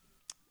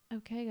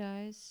Okay,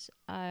 guys,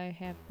 I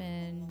have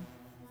been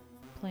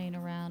playing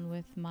around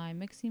with my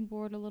mixing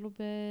board a little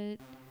bit.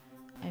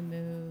 I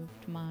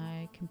moved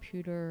my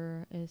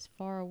computer as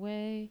far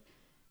away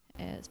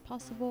as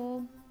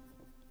possible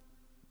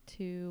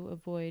to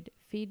avoid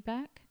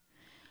feedback.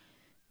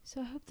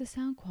 So I hope the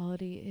sound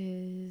quality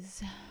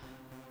is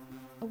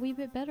a wee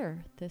bit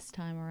better this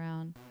time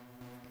around.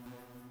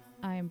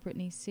 I am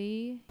Brittany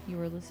C. You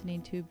are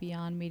listening to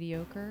Beyond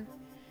Mediocre.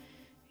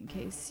 In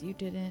case you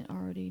didn't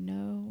already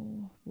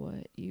know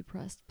what you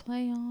pressed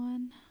play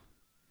on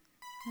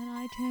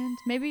iTunes.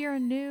 Maybe you're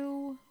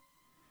new.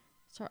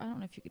 Sorry, I don't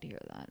know if you could hear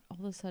that. All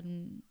of a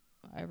sudden,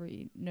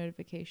 every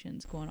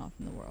notification's going off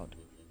in the world.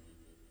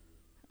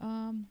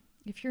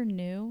 If you're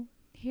new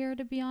here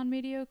to Beyond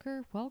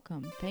Mediocre,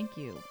 welcome. Thank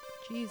you.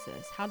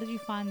 Jesus, how did you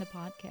find the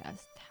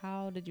podcast?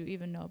 How did you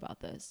even know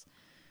about this?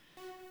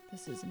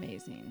 This is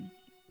amazing.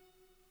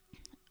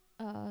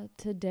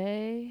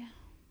 Today,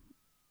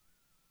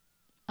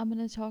 I'm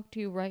going to talk to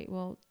you right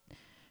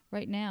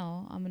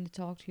now, I'm going to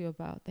talk to you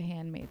about The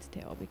Handmaid's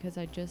Tale because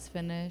I just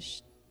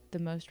finished the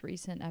most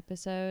recent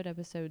episode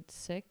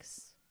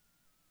 6.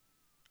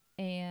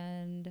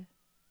 And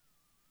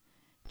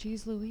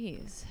geez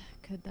Louise,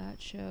 could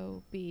that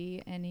show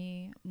be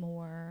any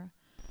more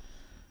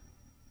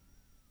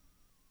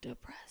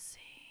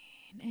depressing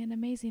and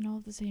amazing all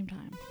at the same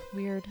time?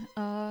 Weird.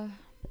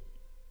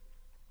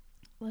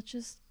 Let's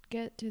just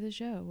get to the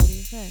show. What do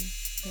you say?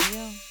 Here we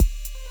go.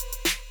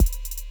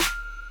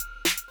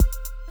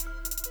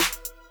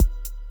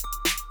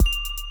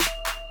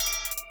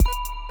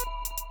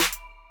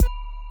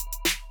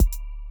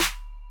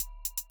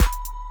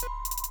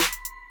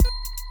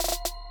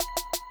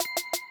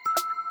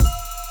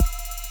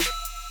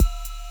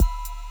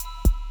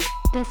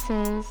 This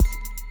is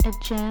a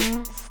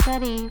Gem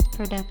Study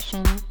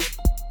production.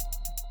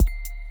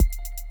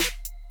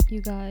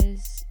 You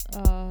guys,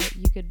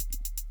 you could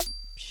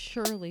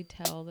surely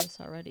tell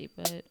this already,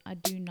 but I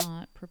do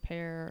not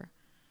prepare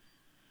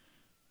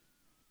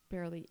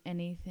barely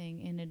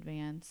anything in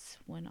advance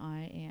when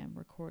I am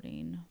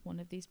recording one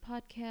of these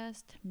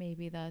podcasts.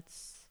 Maybe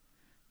that's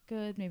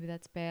good, maybe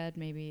that's bad,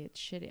 maybe it's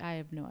shitty. I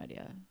have no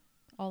idea.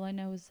 All I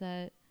know is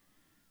that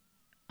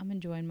I'm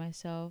enjoying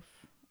myself.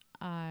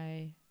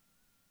 I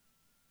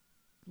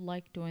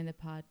like doing the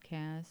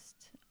podcast.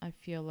 I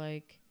feel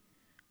like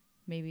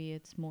maybe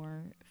it's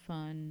more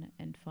fun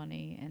and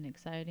funny and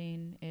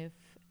exciting if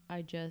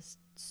I just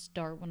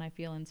start when I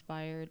feel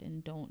inspired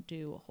and don't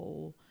do a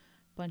whole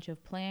bunch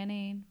of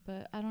planning.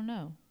 But I don't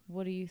know.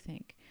 What do you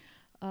think?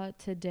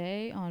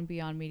 Today on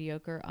Beyond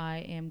Mediocre, I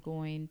am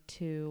going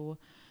to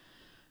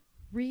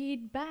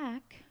read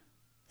back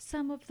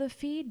some of the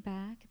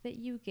feedback that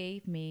you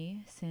gave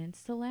me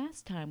since the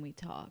last time we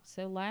talked.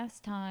 So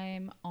last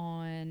time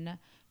on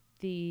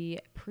the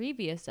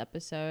previous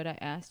episode, I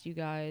asked you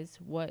guys,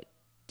 what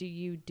do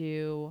you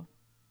do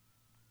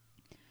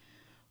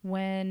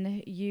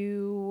when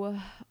you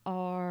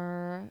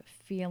are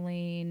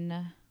feeling...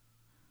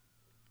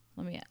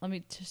 Let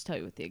me just tell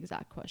you what the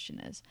exact question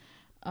is.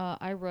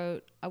 I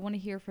wrote, I want to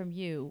hear from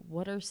you.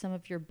 What are some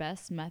of your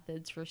best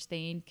methods for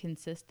staying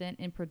consistent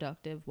and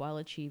productive while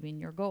achieving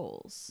your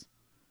goals?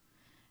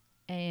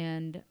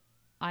 And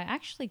I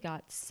actually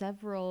got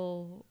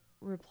several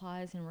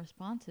replies and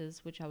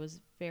responses, which I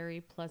was very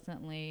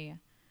pleasantly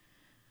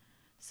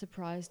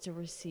surprised to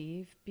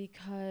receive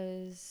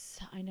because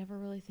I never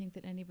really think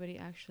that anybody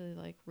actually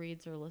like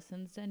reads or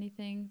listens to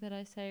anything that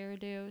I say or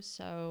do.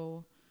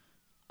 So,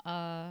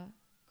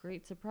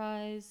 great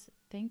surprise.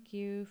 Thank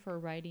you for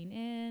writing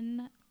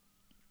in.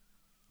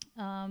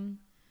 Yeah,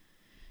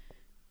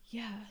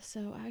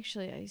 so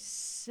actually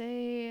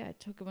I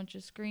took a bunch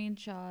of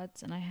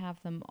screenshots and I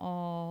have them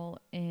all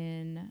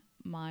in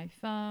my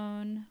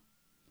phone.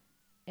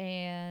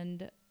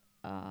 And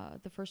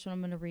the first one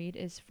I'm going to read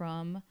is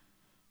from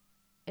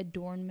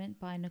Adornment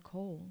by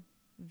Nicole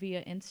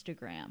via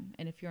Instagram.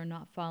 And if you're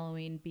not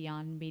following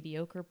Beyond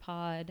Mediocre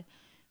Pod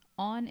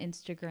on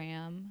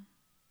Instagram,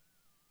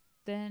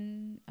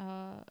 then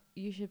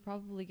you should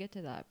probably get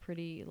to that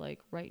pretty like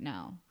right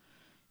now.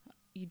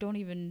 You don't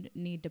even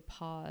need to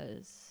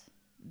pause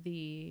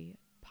the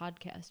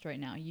podcast right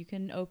now. You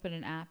can open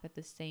an app at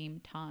the same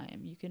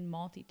time. You can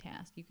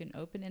multitask. You can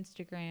open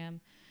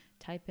Instagram,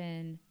 type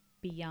in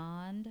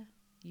Beyond,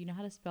 you know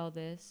how to spell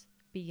this,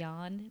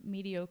 Beyond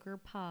Mediocre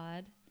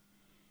Pod.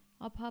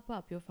 I'll pop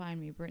up. You'll find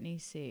me, Brittany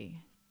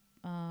C.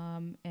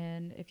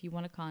 And if you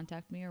want to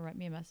contact me or write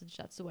me a message,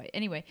 that's the way.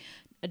 Anyway,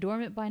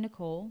 Adornment by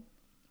Nicole,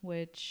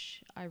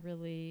 which I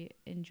really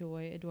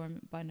enjoy.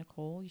 Adornment by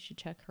Nicole. You should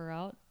check her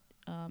out.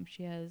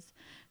 She has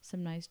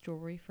some nice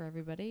jewelry for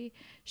everybody.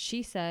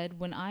 She said,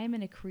 when I am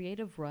in a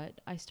creative rut,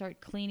 I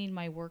start cleaning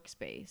my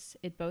workspace.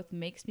 It both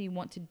makes me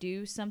want to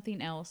do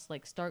something else,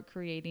 like start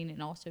creating,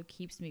 and also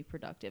keeps me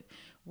productive,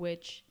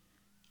 which,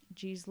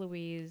 geez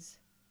Louise,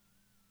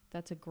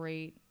 that's a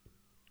great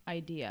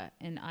idea.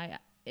 And I've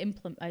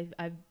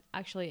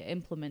actually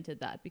implemented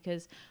that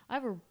because I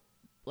have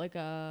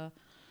a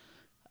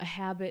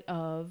habit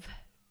of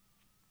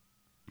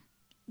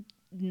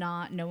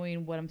not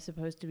knowing what I'm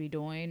supposed to be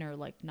doing, or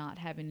like not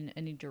having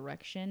any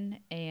direction,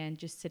 and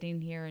just sitting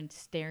here and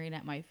staring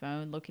at my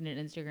phone, looking at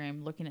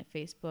Instagram, looking at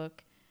Facebook,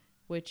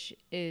 which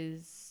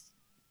is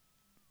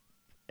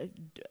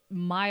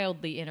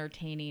mildly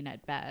entertaining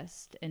at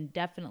best and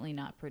definitely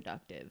not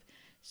productive.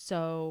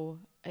 So,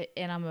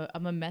 and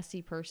I'm a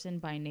messy person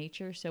by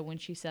nature. So when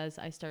she says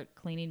I start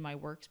cleaning my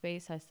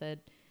workspace, I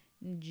said,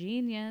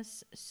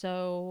 genius.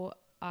 So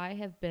I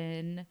have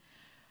been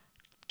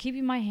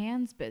keeping my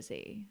hands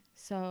busy.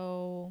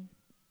 So,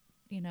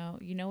 you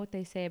know what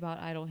they say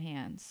about idle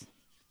hands.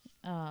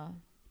 Uh,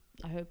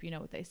 I hope you know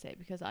what they say,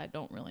 because I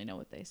don't really know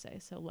what they say.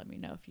 So let me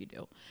know if you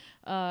do.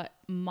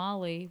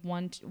 Molly,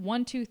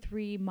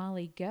 123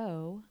 Molly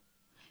Go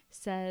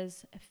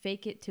says,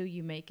 fake it till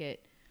you make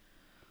it.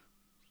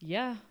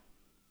 Yeah,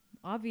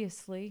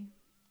 obviously.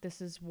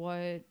 This is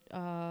what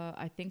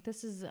I think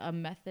this is a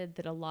method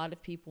that a lot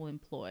of people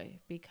employ,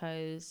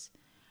 because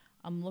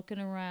I'm looking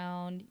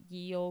around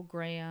Yale,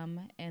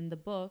 Graham, and the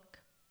book,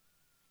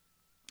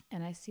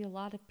 and I see a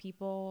lot of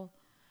people.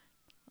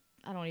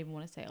 I don't even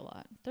want to say a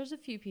lot. There's a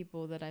few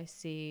people that I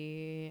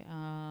see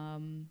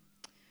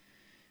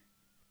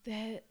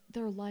that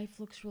their life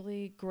looks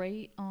really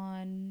great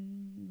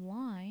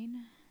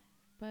online,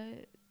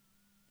 but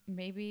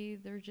maybe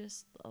they're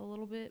just a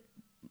little bit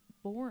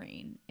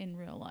boring in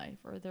real life,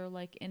 or they're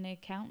like an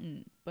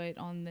accountant, but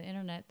on the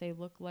internet they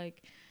look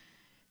like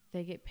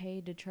they get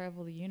paid to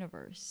travel the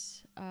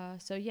universe.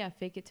 So yeah,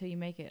 fake it till you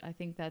make it. I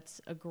think that's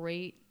a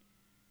great.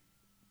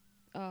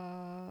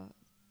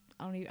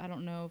 I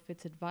don't know if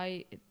it's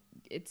advice.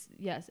 It's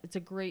yes, it's a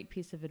great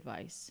piece of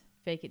advice.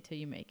 Fake it till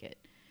you make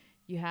it.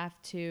 You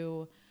have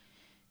to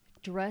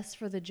dress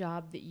for the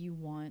job that you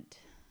want,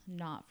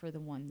 not for the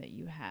one that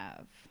you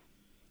have,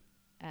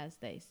 as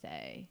they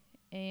say.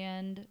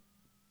 And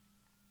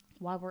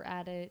while we're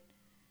at it,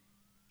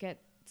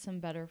 get some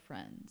better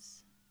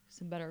friends,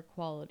 some better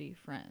quality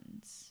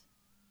friends.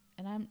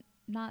 And I'm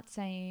not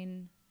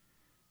saying,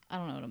 I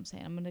don't know what I'm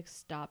saying. I'm going to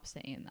stop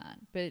saying that,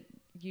 but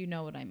you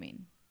know what I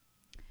mean.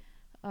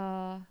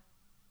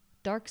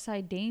 Dark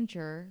Side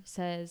Danger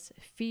says,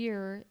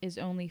 fear is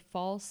only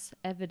false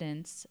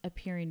evidence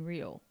appearing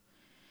real.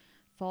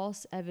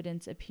 False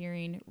evidence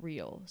appearing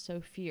real. So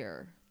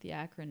fear, the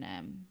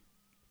acronym.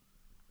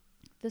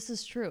 This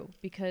is true,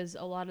 because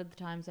a lot of the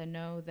times I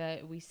know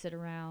that we sit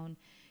around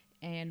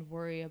and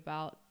worry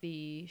about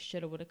the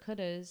shoulda, woulda,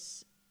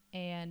 couldas,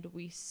 and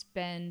we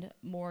spend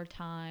more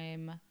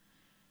time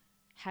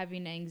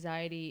having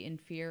anxiety and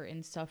fear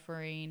and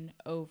suffering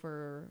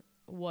over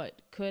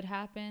what could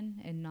happen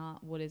and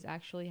not what is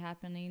actually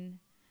happening,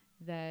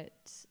 that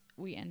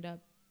we end up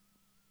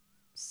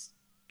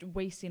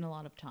wasting a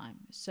lot of time.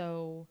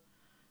 So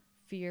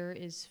fear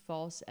is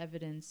false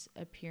evidence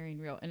appearing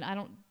real. And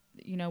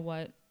you know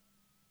what?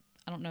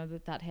 I don't know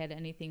that that had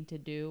anything to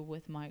do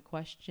with my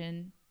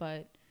question,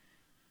 but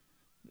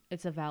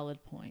it's a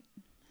valid point.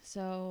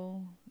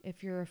 So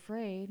if you're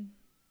afraid,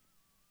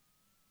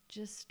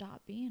 just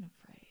stop being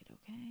afraid,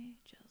 okay?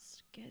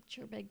 Just get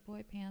your big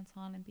boy pants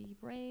on and be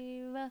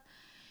brave.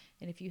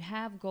 And if you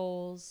have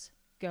goals,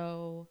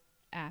 go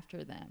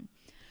after them.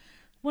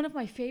 One of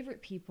my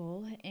favorite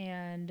people,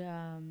 and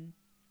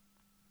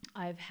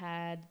I've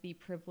had the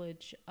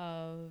privilege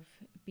of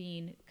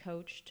being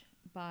coached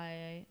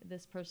by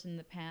this person in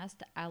the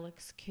past,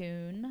 Alex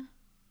Kuhn.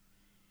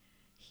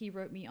 He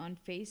wrote me on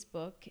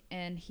Facebook,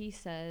 and he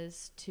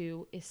says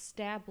to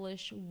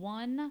establish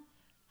one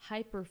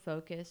hyper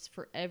focus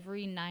for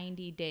every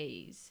 90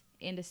 days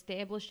and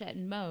establish at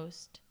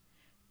most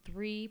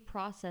 3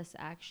 process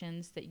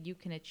actions that you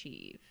can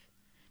achieve.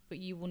 But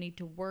you will need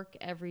to work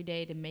every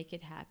day to make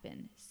it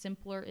happen.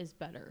 Simpler is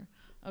better.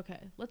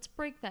 Okay, let's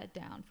break that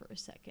down for a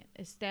second.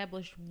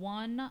 Establish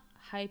one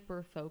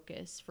hyper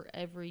focus for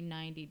every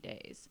 90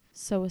 days.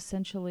 So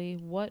essentially,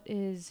 what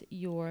is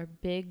your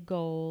big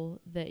goal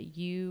that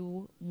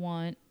you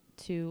want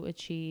to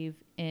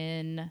achieve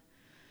in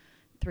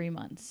 3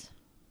 months,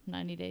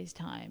 90 days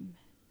time?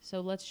 So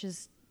let's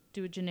just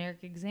do a generic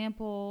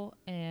example,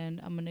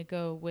 and I'm going to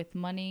go with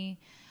money.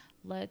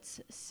 Let's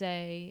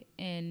say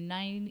in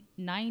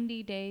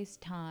 90 days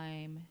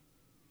time,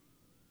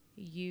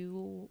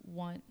 you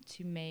want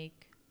to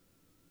make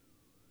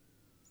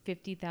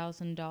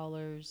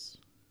 $50,000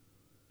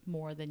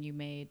 more than you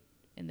made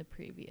in the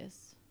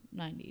previous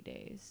 90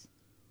 days.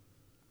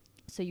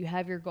 So you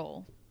have your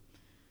goal.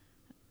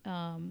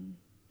 And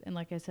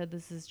like I said,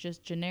 this is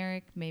just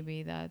generic.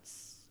 Maybe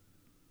that's,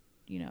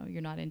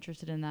 you're not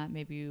interested in that.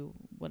 Maybe you,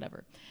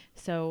 whatever.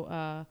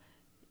 So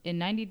in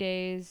 90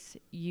 days,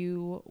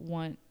 you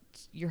want,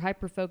 your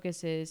hyper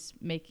focus is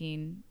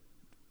making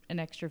an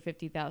extra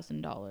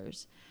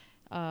 $50,000.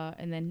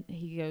 And then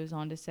he goes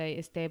on to say,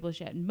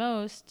 establish at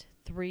most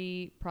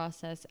 3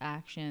 process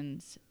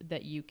actions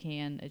that you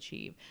can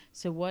achieve.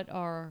 So what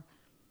are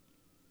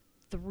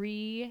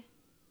 3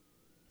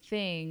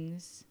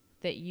 things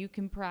that you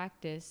can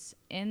practice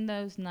in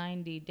those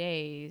 90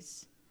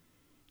 days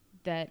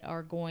that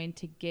are going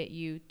to get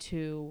you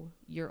to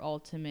your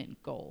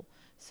ultimate goal?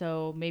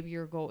 So maybe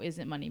your goal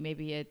isn't money.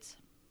 Maybe it's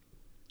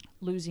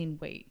losing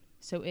weight.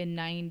 So in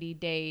 90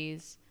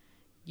 days,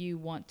 you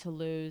want to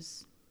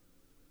lose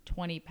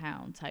 20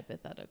 pounds,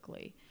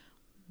 hypothetically.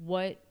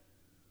 What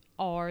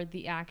are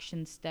the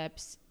action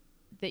steps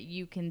that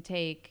you can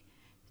take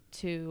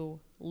to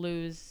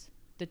lose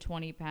the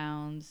 20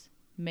 pounds,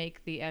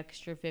 make the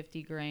extra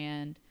 50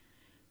 grand,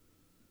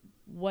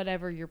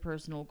 whatever your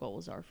personal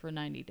goals are for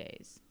 90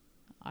 days?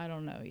 I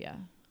don't know. Yeah.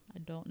 I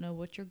don't know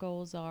what your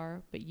goals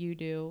are, but you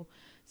do.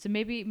 So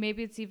maybe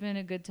it's even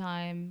a good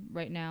time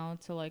right now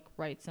to like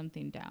write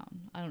something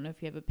down. I don't know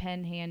if you have a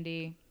pen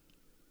handy,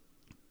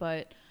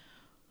 but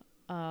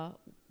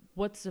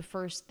what's the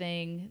first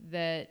thing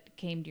that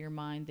came to your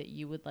mind that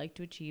you would like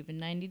to achieve in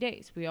 90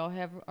 days? We all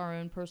have our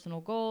own personal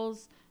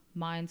goals.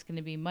 Mine's going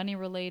to be money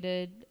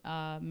related.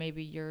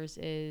 Maybe yours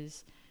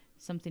is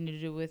something to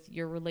do with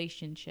your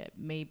relationship.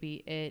 Maybe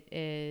it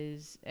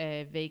is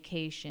a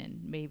vacation.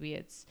 Maybe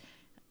it's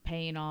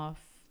paying off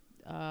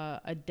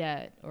a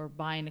debt or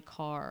buying a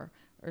car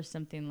or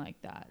something like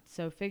that.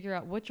 So figure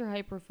out what your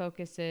hyper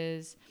focus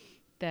is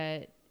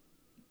that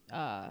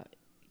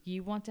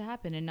you want to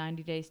happen in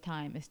 90 days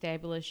time.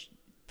 Establish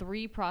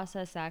 3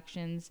 process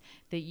actions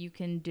that you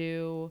can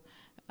do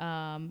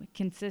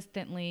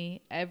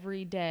consistently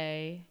every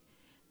day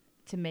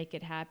to make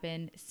it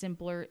happen.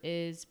 Simpler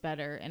is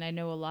better. And I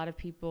know a lot of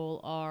people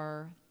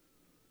are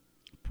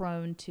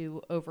prone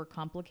to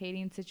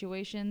overcomplicating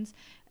situations,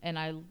 and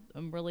I'm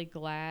really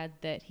glad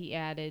that he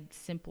added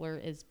simpler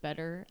is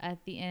better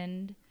at the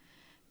end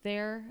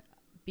there,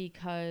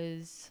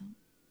 because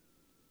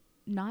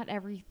not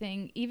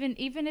everything, even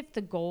if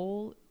the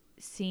goal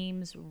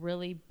seems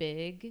really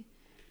big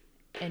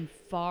and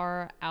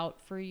far out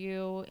for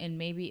you and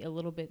maybe a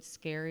little bit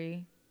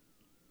scary,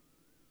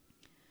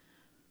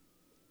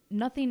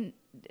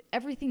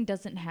 everything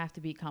doesn't have to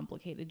be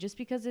complicated. Just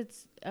because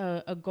it's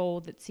a goal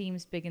that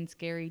seems big and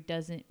scary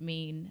doesn't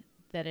mean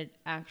that it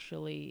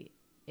actually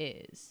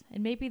is.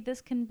 And maybe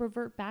this can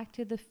revert back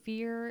to the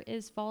fear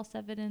is false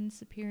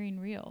evidence appearing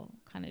real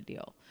kind of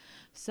deal.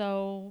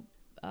 So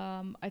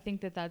I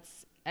think that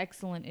that's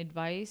excellent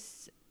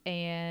advice.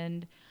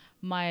 And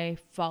my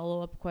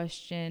follow-up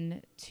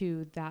question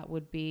to that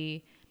would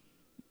be,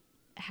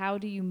 how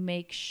do you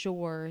make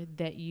sure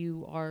that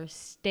you are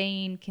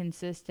staying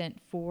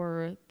consistent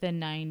for the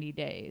 90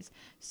 days?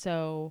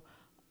 So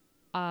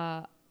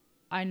I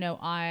know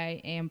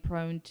I am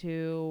prone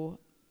to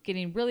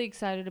getting really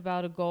excited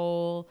about a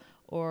goal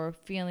or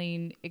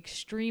feeling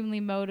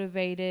extremely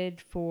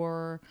motivated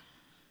for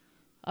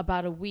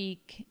about a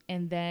week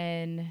and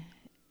then,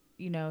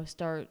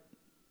 start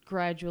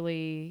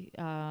gradually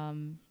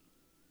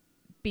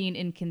being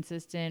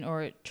inconsistent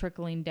or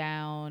trickling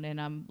down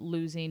and I'm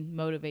losing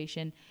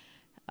motivation.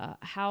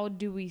 How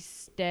do we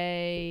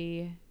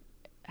stay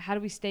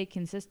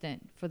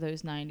consistent for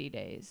those 90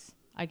 days?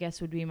 I guess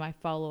would be my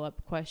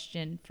follow-up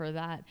question for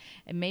that.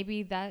 And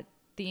maybe that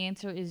the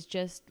answer is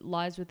just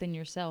lies within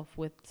yourself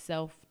with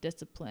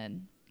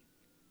self-discipline.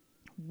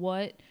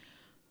 What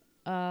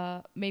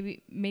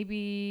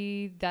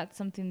maybe that's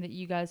something that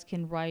you guys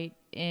can write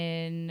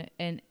in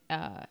and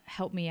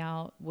help me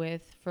out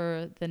with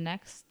for the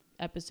next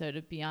episode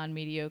of Beyond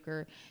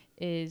Mediocre,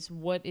 is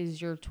what is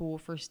your tool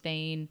for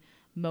staying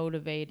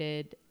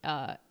motivated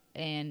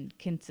and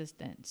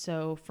consistent?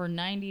 So for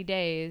 90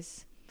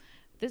 days,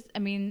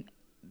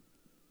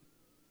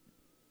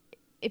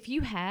 if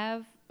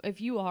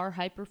you are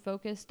hyper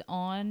focused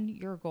on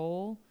your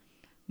goal,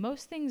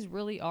 most things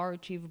really are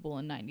achievable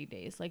in 90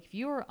 days. Like if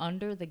you are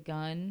under the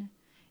gun,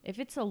 if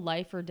it's a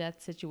life or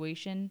death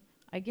situation,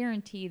 I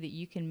guarantee that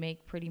you can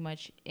make pretty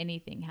much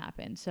anything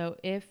happen. So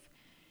if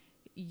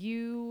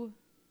you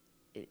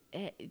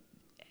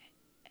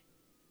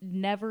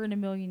never in a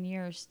million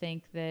years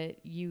think that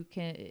you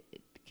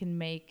can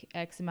make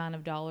X amount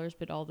of dollars,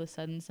 but all of a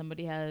sudden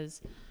somebody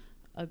has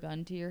a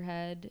gun to your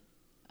head,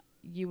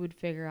 you would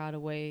figure out a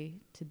way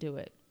to do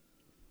it.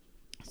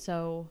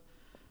 So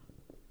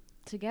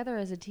together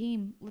as a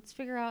team, let's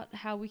figure out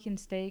how we can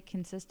stay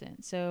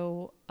consistent.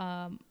 So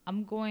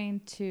I'm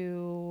going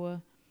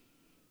to,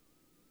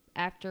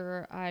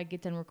 after I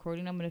get done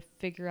recording, I'm going to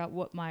figure out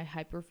what my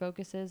hyper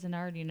focus is, and I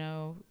already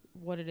know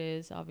what it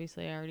is.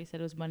 Obviously, I already said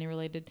it was money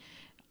related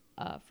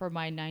for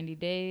my 90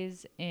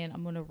 days, and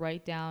I'm going to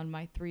write down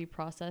my 3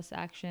 process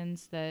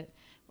actions that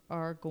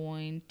are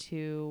going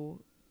to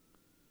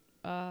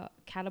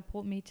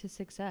catapult me to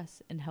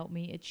success and help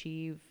me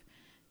achieve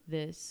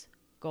this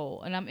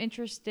goal. And I'm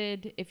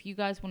interested if you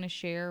guys want to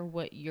share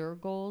what your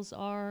goals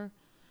are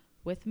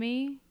with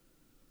me.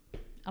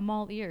 I'm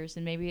all ears,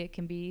 and maybe it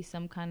can be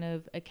some kind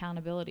of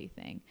accountability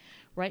thing.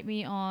 Write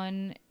me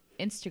on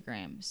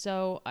Instagram.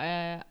 So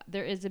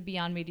there is a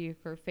Beyond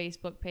Mediocre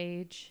Facebook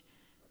page.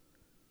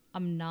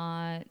 I'm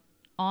not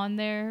on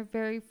there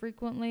very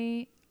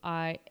frequently.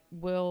 I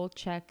will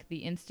check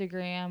the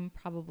Instagram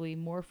probably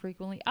more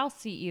frequently. I'll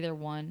see either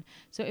one.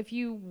 So if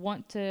you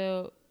want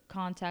to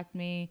contact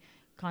me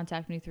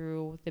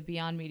through the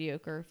Beyond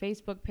Mediocre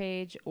Facebook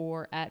page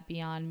or at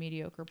Beyond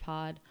Mediocre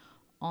Pod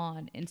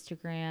on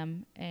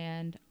Instagram,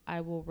 and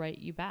I will write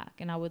you back.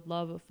 And I would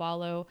love a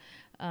follow.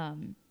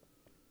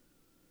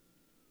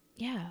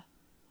 yeah,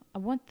 I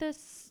want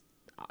this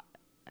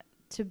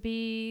to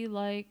be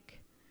like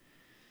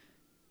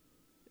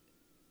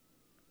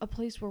a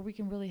place where we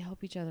can really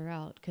help each other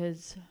out,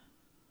 because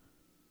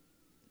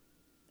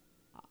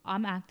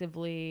I'm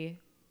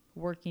actively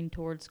working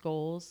towards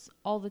goals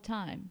all the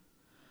time.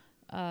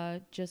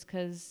 Just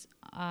because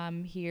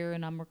I'm here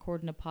and I'm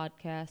recording a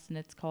podcast and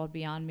it's called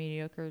Beyond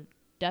Mediocre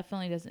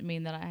definitely doesn't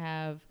mean that I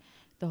have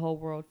the whole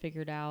world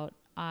figured out.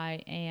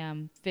 I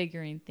am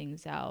figuring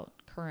things out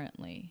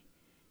currently,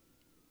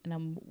 and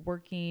I'm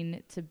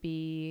working to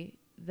be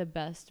the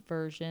best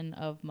version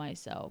of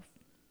myself.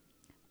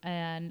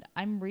 And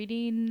I'm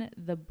reading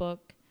the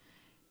book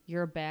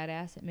You're a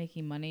Badass at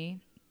Making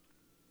Money,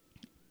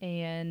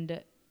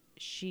 and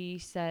she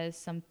says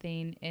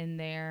something in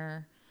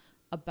there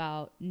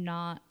about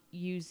not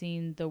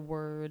using the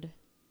word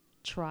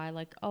try,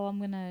 like, oh, I'm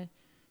going to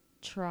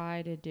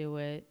try to do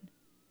it,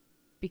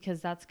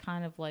 because that's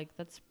kind of like,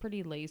 that's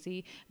pretty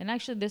lazy. And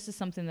actually, this is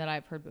something that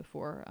I've heard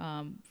before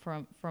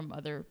from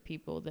other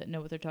people that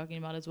know what they're talking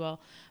about as well.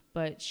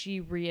 But she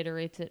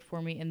reiterates it for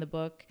me in the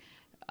book.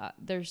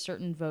 There's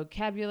certain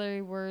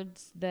vocabulary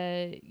words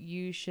that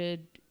you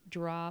should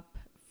drop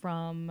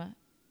from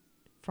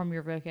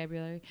your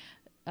vocabulary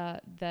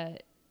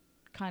that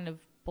kind of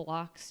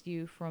blocks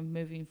you from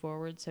moving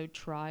forward. So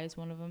try is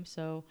one of them.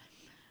 So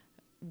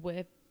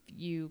if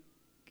you,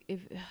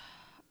 if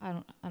I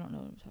don't know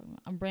what I'm talking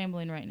about. I'm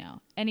rambling right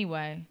now.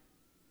 Anyway,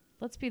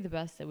 let's be the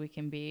best that we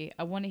can be.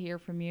 I want to hear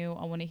from you.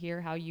 I want to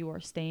hear how you are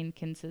staying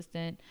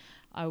consistent.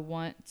 I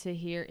want to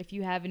hear if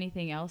you have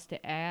anything else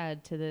to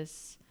add to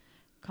this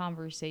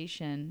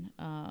conversation.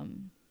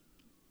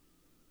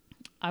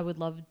 I would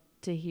love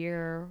to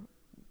hear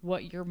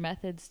what your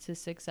methods to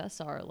success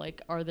are.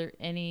 Like, are there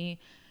any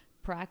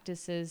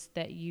practices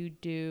that you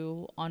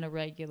do on a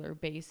regular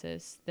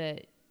basis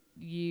that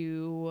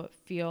you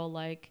feel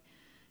like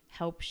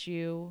helps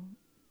you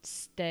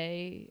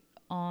stay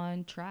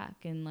on track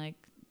and like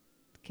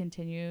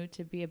continue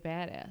to be a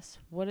badass?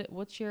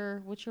 What's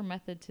your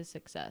method to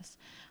success?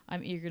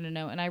 I'm eager to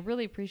know, and I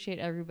really appreciate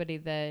everybody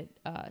that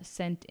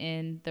sent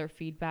in their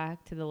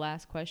feedback to the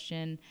last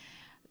question.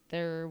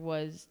 There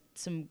was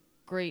some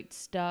great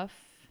stuff,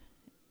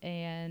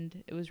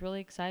 and it was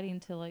really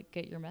exciting to like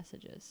get your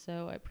messages.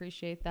 So I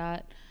appreciate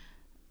that.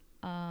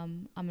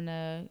 I'm going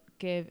to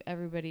give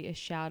everybody a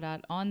shout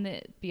out on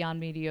the Beyond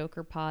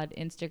Mediocre Pod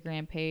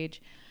Instagram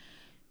page,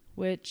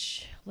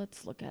 which,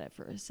 let's look at it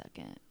for a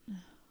second.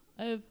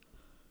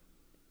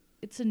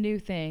 It's a new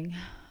thing.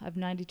 I have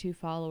 92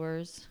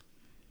 followers.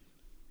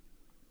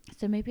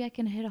 So maybe I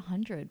can hit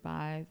 100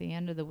 by the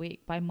end of the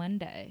week, by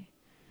Monday.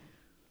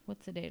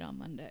 What's the date on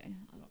Monday?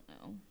 I don't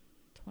know.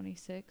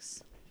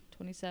 26,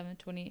 27,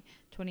 20,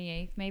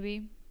 28th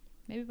maybe.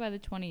 Maybe by the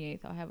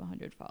 28th I'll have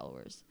 100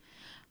 followers.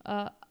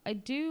 I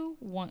do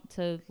want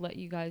to let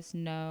you guys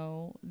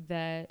know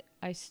that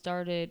I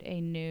started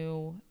a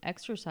new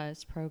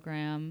exercise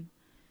program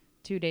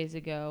 2 days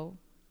ago.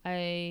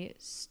 I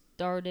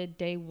started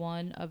day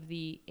 1 of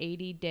the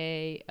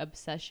 80-day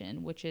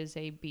obsession, which is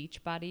a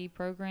Beachbody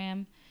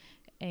program.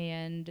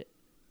 And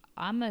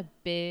I'm a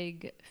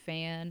big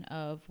fan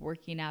of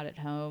working out at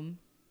home.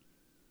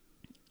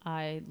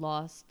 I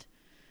lost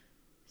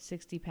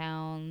 60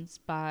 pounds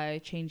by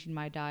changing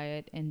my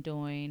diet and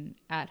doing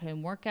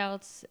at-home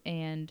workouts.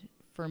 And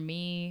for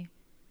me,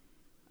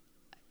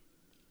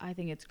 I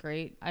think it's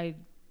great. I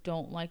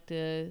don't like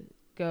to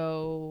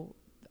go...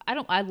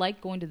 I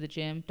like going to the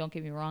gym. Don't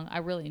get me wrong. I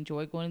really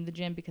enjoy going to the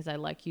gym because I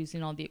like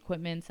using all the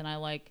equipments, and I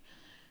like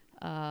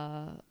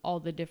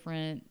all the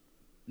different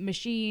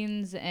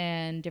machines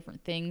and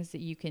different things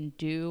that you can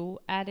do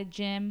at a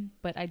gym.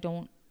 But I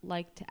don't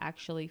like to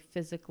actually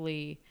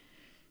physically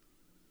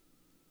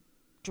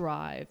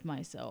drive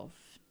myself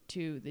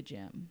to the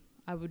gym.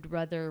 I would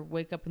rather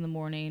wake up in the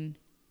morning,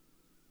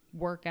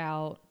 work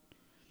out,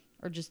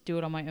 or just do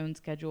it on my own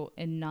schedule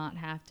and not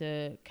have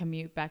to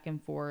commute back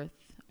and forth.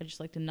 I just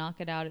like to knock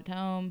it out at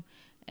home,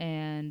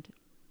 and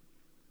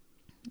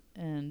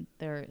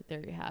there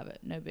you have it.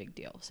 No big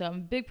deal. So I'm a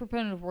big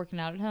proponent of working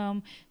out at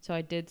home. So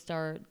I did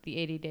start the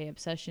 80-day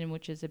obsession,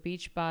 which is a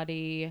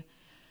Beachbody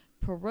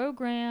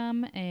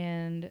program,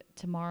 and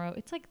tomorrow,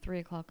 it's like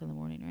 3:00 in the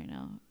morning right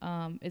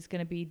now, it's going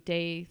to be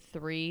day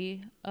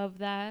 3 of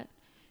that,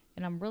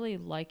 and I'm really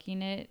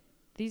liking it.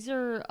 These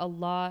are a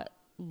lot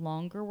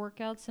longer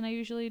workouts than I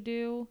usually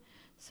do.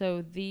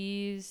 So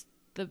the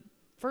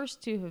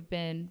first 2 have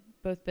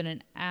both been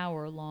an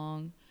hour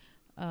long.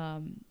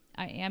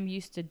 I am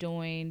used to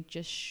doing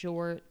just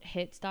short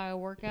HIIT style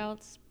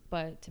workouts,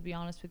 but to be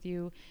honest with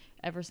you,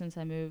 ever since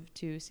I moved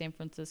to San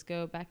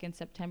Francisco back in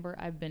September,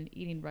 I've been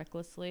eating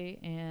recklessly,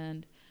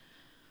 and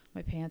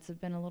my pants have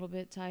been a little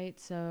bit tight.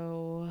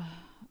 So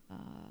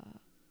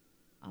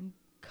I'm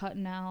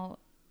cutting out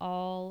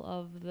all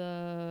of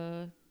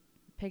the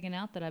pigging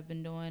out that I've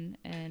been doing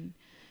and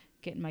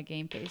getting my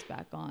game face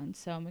back on.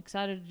 So I'm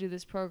excited to do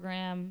this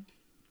program.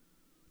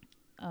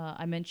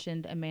 I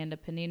mentioned Amanda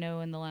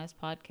Panino in the last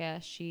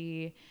podcast.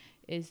 She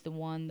is the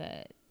one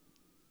that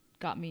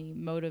got me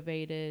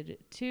motivated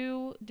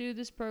to do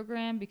this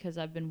program because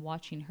I've been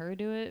watching her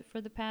do it for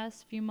the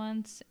past few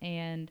months.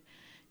 And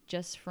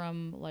just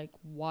from like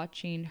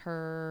watching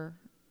her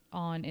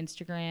on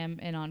Instagram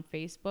and on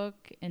Facebook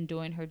and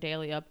doing her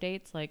daily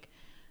updates, like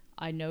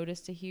I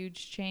noticed a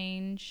huge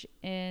change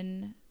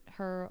in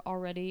her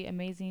already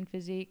amazing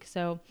physique.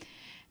 So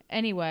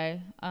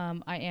anyway,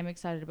 I am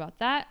excited about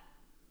that.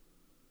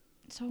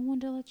 So I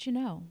wanted to let you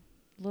know,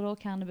 little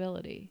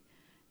accountability.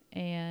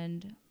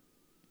 And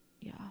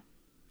yeah.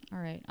 All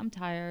right. I'm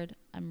tired.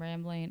 I'm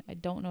rambling. I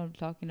don't know what I'm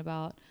talking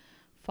about.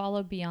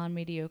 Follow Beyond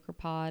Mediocre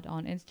Pod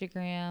on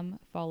Instagram.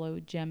 Follow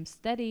Gem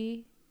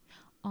Steady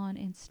on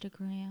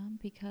Instagram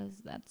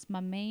because that's my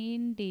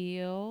main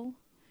deal.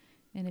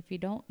 And if you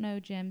don't know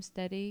Gem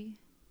Steady,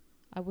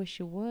 I wish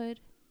you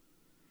would.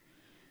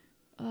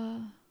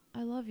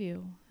 I love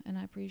you and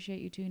I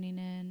appreciate you tuning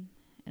in.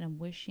 And I'm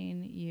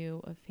wishing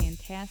you a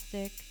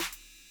fantastic,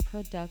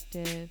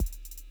 productive,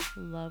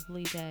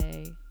 lovely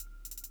day.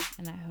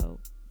 And I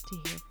hope to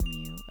hear from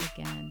you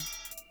again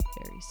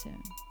very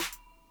soon.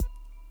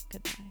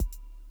 Goodbye.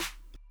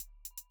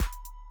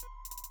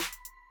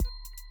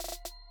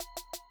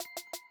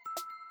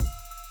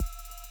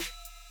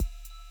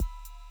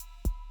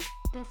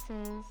 This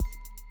is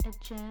a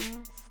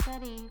Gem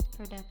Study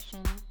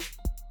production.